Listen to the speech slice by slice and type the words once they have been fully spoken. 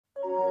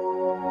During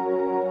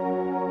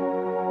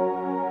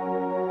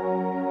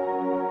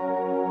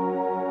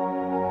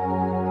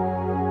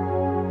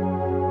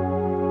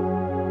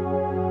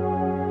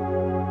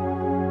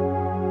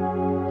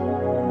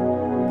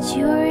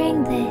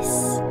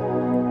this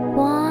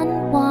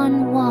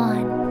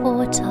 111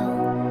 portal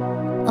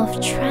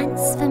of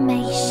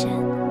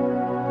transformation,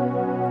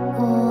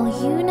 all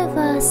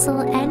universal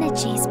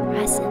energies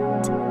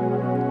present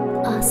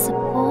are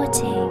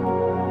supporting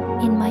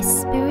in my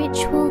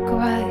spiritual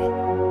growth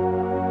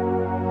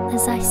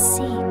as I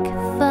seek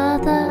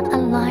further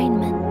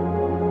alignment,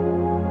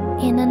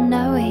 inner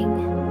knowing,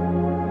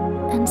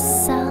 and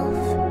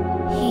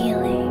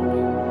self-healing.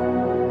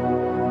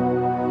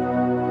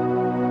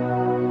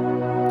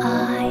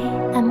 I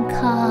am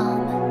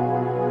calm.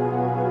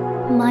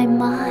 My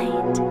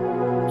mind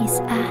is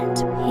at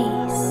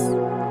peace.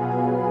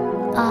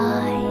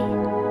 I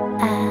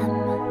am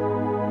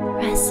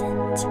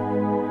present.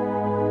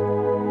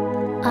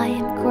 I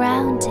am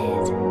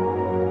grounded.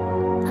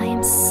 I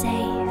am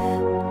safe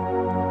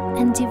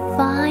and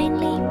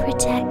divinely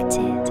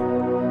protected,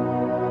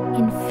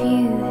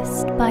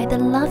 infused by the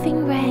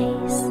loving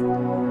rays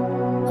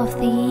of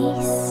the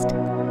east,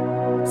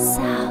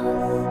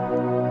 south,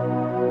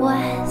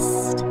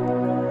 west,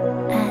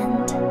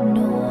 and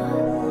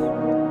north.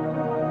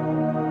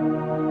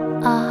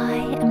 I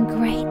am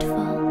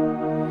grateful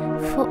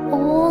for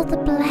all the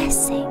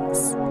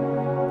blessings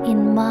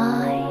in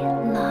my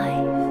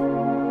life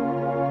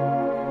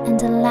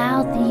and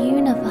allow the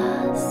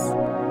universe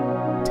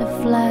to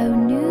flow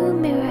new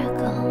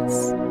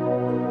miracles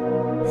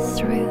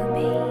through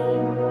me.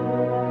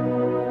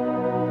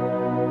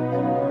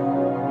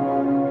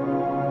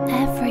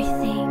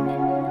 Everything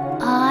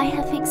I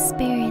have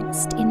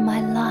experienced in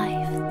my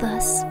life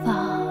thus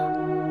far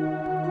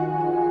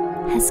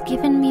has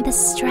given me the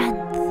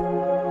strength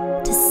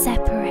to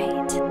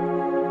separate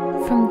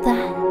from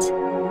that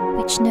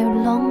which no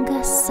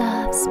longer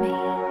serves me.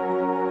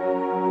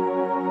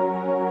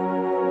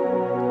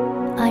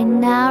 I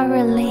now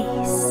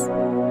release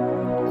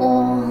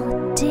all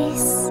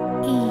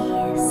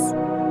dis-ease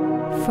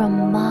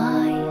from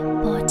my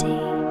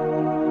body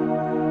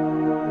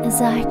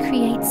as I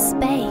create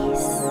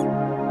space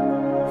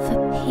for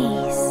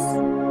peace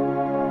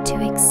to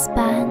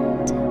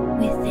expand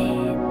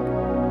within.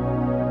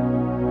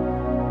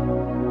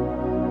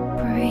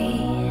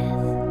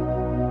 Breathe.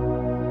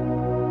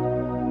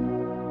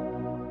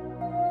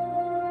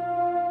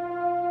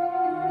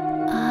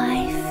 I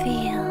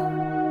feel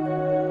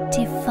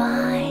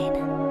divine,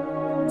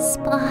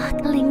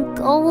 sparkling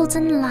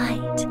golden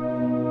light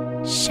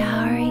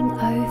showering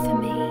over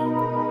me.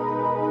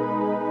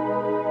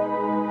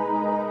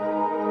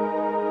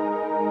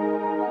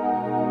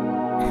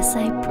 As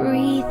I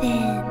breathe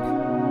in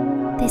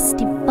this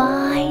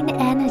divine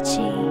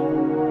energy,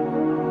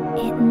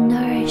 it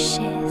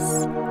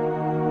nourishes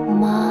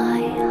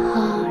my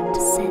heart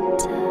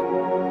center.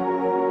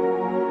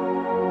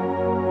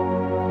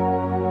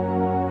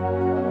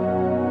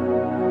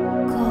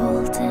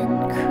 Golden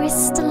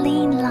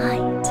crystalline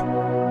light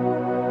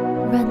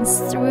runs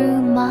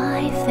through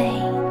my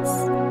veins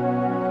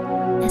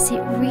as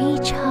it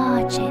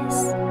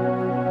recharges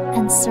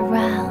and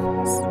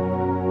surrounds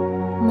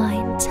my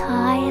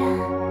entire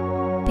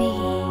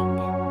being.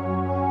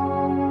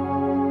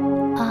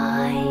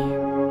 I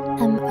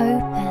am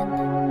open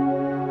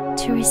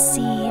to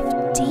receive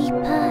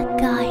deeper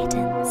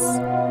guidance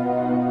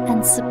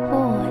and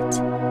support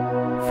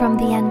from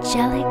the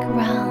angelic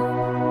realm.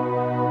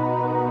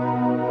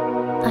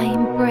 I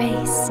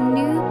embrace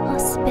new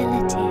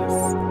possibilities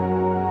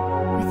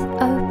with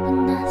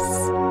openness,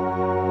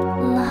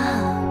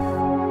 love,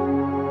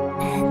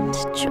 and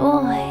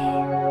joy.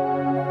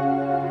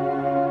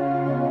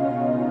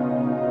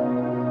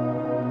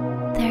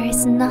 There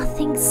is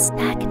nothing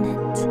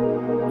stagnant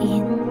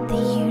in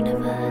the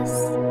universe.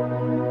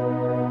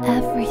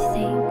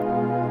 Everything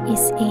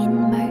is in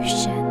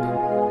motion,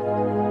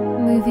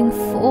 moving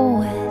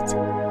forward,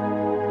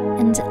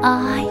 and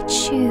I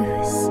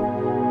choose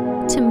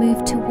to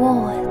move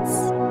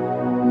towards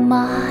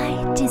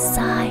my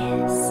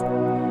desires,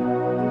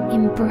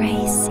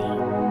 embracing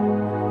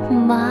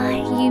my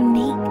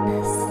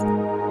uniqueness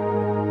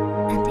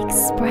and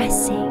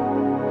expressing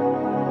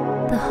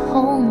the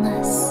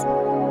wholeness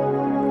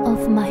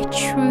of my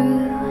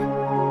true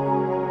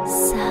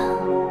self.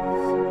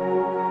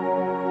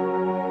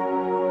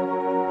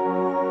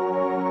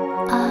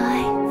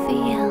 I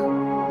feel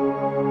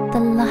the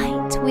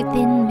light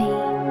within me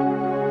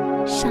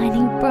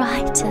shining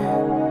brighter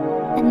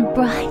and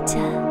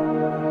brighter,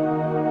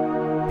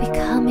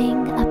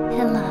 becoming a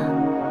pillar,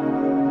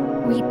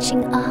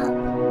 reaching up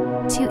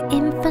to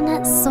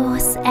infinite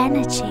source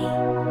energy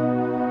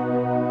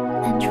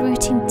and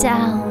rooting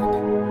down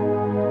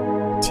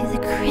to the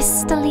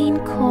crystalline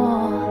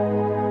core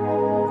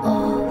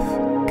of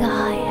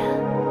Gaia,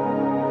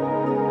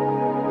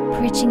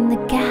 bridging the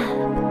gap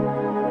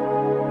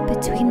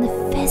between the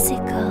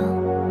physical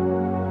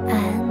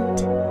and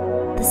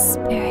the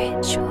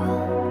spiritual.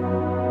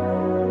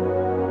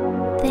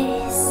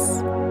 This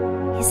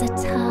is a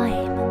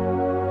time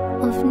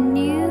of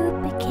new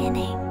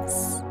beginnings.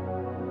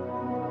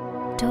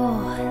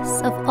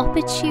 Doors of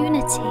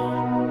opportunity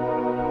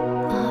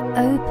are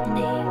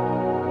opening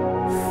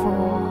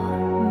for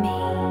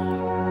me.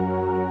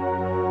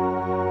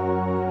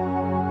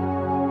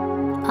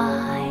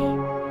 I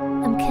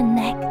am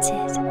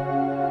connected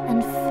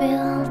and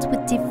filled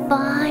with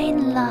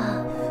divine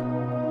love.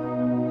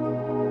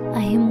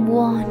 I am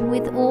one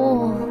with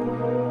all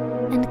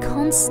and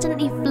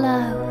constantly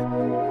flow,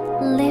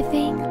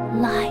 living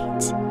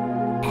light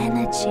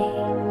energy.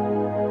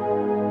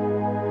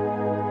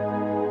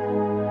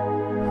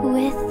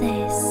 With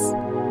this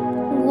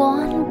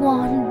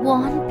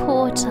 111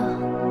 portal,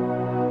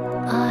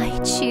 I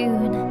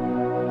tune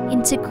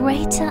into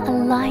greater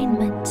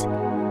alignment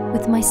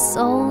with my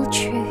soul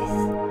truth,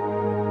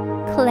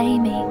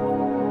 claiming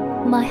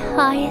my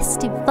highest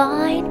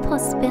divine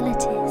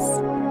possibilities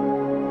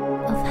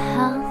of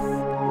health,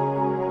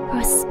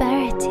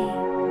 prosperity,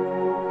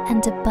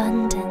 and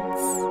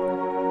abundance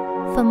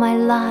for my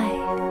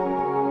life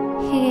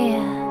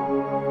here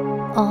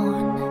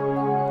on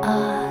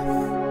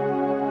earth.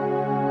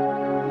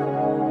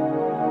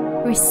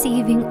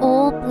 Receiving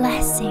all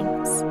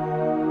blessings,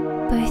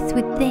 both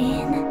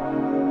within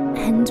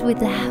and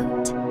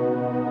without,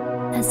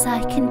 as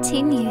I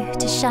continue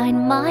to shine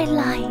my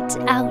light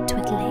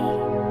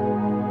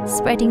outwardly,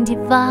 spreading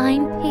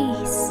divine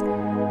peace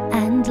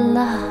and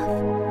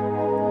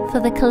love for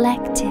the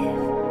collective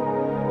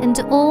and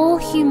all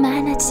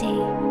humanity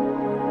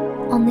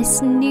on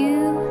this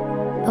new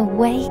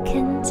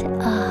awakened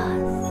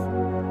earth.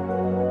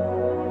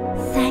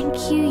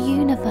 Thank you,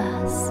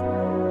 universe,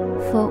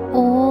 for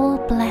all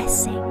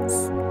blessings.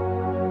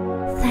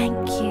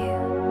 Thank you,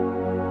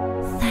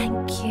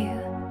 thank you,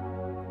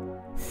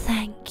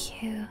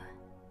 thank you.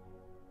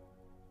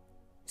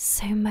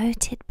 So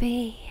mote it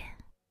be.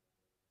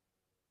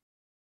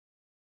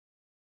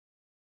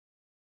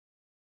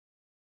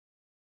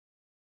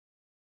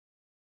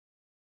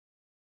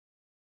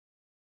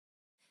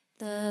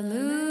 The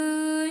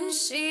moon,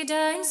 she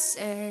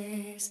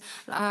dances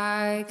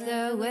like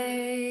the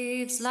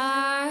waves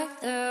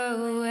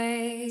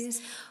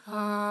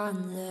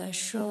on the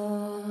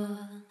shore,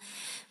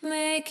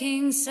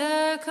 making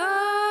circles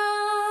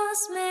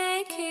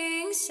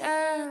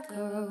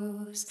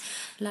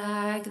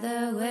like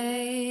the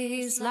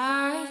waves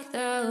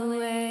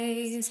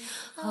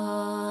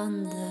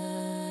on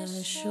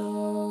the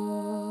shore.